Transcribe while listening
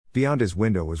Beyond his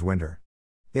window was winter.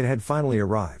 It had finally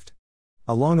arrived.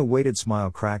 A long-awaited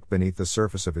smile cracked beneath the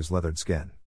surface of his leathered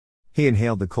skin. He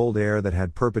inhaled the cold air that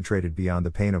had perpetrated beyond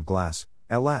the pane of glass,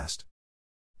 at last.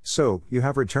 "So, you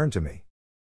have returned to me."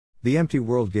 The empty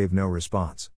world gave no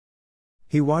response.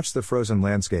 He watched the frozen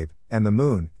landscape, and the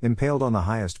moon, impaled on the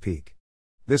highest peak.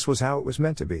 This was how it was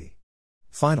meant to be.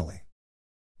 Finally.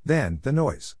 Then, the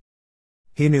noise.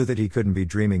 He knew that he couldn't be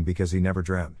dreaming because he never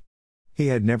dreamt. He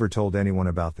had never told anyone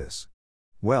about this.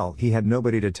 Well, he had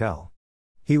nobody to tell.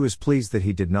 He was pleased that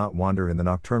he did not wander in the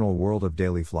nocturnal world of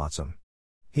daily flotsam.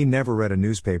 He never read a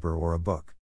newspaper or a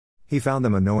book. He found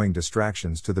them annoying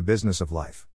distractions to the business of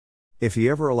life. If he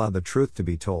ever allowed the truth to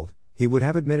be told, he would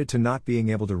have admitted to not being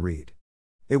able to read.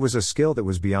 It was a skill that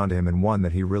was beyond him and one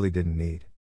that he really didn't need.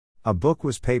 A book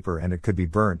was paper and it could be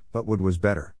burnt, but wood was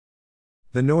better.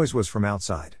 The noise was from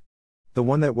outside. The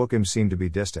one that woke him seemed to be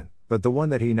distant, but the one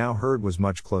that he now heard was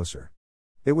much closer.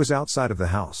 It was outside of the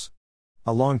house.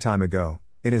 A long time ago,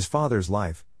 in his father's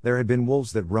life, there had been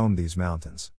wolves that roamed these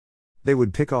mountains. They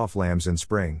would pick off lambs in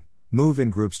spring, move in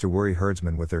groups to worry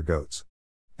herdsmen with their goats.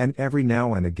 And every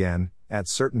now and again, at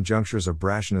certain junctures of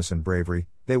brashness and bravery,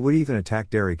 they would even attack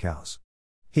dairy cows.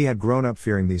 He had grown up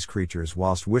fearing these creatures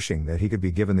whilst wishing that he could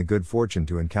be given the good fortune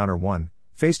to encounter one,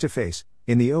 face to face,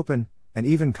 in the open, an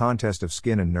even contest of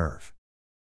skin and nerve.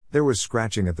 There was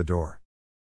scratching at the door.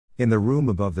 In the room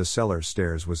above the cellar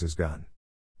stairs was his gun.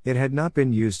 It had not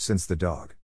been used since the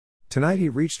dog. Tonight he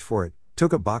reached for it,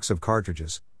 took a box of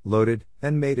cartridges, loaded,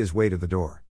 and made his way to the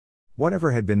door.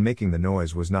 Whatever had been making the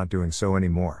noise was not doing so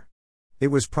anymore. It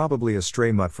was probably a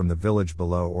stray mutt from the village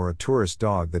below or a tourist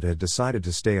dog that had decided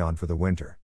to stay on for the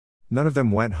winter. None of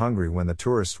them went hungry when the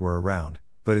tourists were around,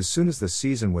 but as soon as the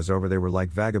season was over they were like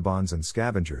vagabonds and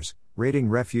scavengers, raiding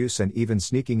refuse and even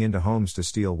sneaking into homes to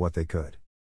steal what they could.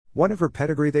 Whatever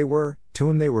pedigree they were, to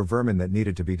him they were vermin that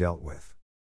needed to be dealt with.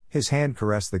 His hand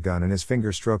caressed the gun and his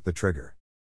finger stroked the trigger.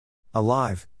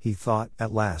 Alive, he thought,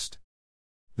 at last.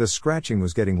 The scratching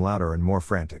was getting louder and more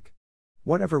frantic.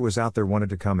 Whatever was out there wanted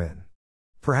to come in.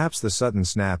 Perhaps the sudden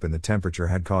snap in the temperature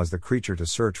had caused the creature to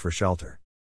search for shelter.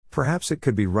 Perhaps it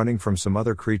could be running from some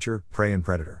other creature, prey and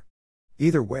predator.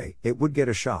 Either way, it would get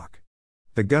a shock.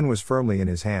 The gun was firmly in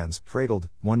his hands, cradled,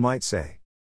 one might say.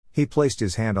 He placed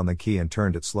his hand on the key and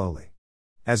turned it slowly.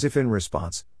 As if in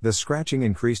response, the scratching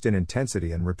increased in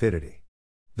intensity and rapidity.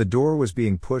 The door was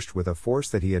being pushed with a force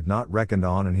that he had not reckoned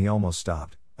on and he almost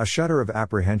stopped, a shudder of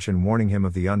apprehension warning him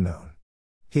of the unknown.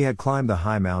 He had climbed the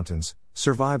high mountains,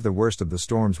 survived the worst of the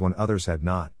storms when others had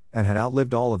not, and had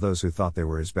outlived all of those who thought they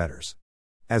were his betters.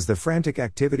 As the frantic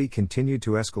activity continued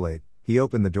to escalate, he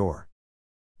opened the door.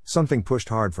 Something pushed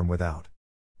hard from without.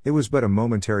 It was but a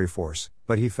momentary force,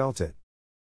 but he felt it.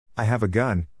 "I have a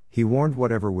gun," he warned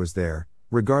whatever was there,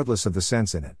 regardless of the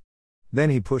sense in it. Then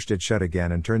he pushed it shut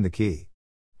again and turned the key.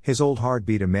 His old heart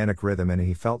beat a manic rhythm and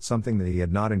he felt something that he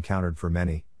had not encountered for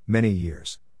many, many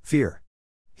years: fear.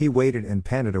 He waited and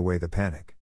panted away the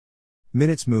panic.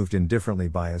 Minutes moved indifferently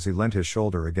by as he leant his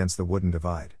shoulder against the wooden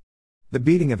divide. The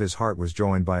beating of his heart was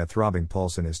joined by a throbbing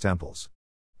pulse in his temples.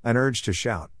 An urge to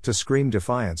shout, to scream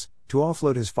defiance, to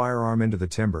offload his firearm into the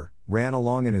timber, ran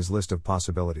along in his list of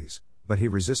possibilities, but he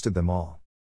resisted them all.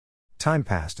 Time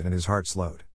passed and his heart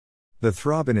slowed. The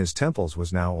throb in his temples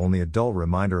was now only a dull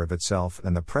reminder of itself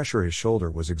and the pressure his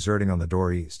shoulder was exerting on the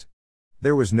door eased.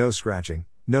 There was no scratching,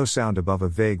 no sound above a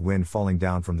vague wind falling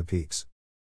down from the peaks.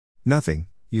 "Nothing,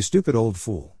 you stupid old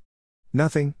fool.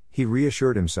 Nothing," he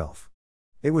reassured himself.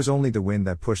 It was only the wind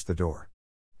that pushed the door.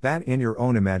 That in your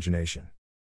own imagination.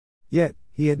 Yet,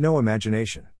 he had no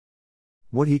imagination.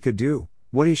 What he could do,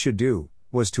 what he should do,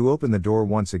 was to open the door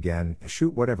once again and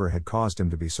shoot whatever had caused him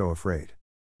to be so afraid.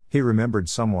 He remembered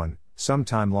someone, some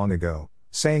time long ago,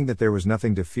 saying that there was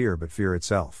nothing to fear but fear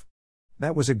itself.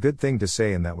 That was a good thing to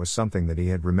say and that was something that he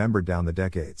had remembered down the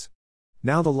decades.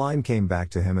 Now the line came back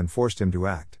to him and forced him to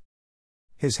act.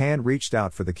 His hand reached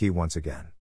out for the key once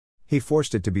again. He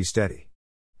forced it to be steady.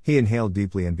 He inhaled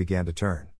deeply and began to turn.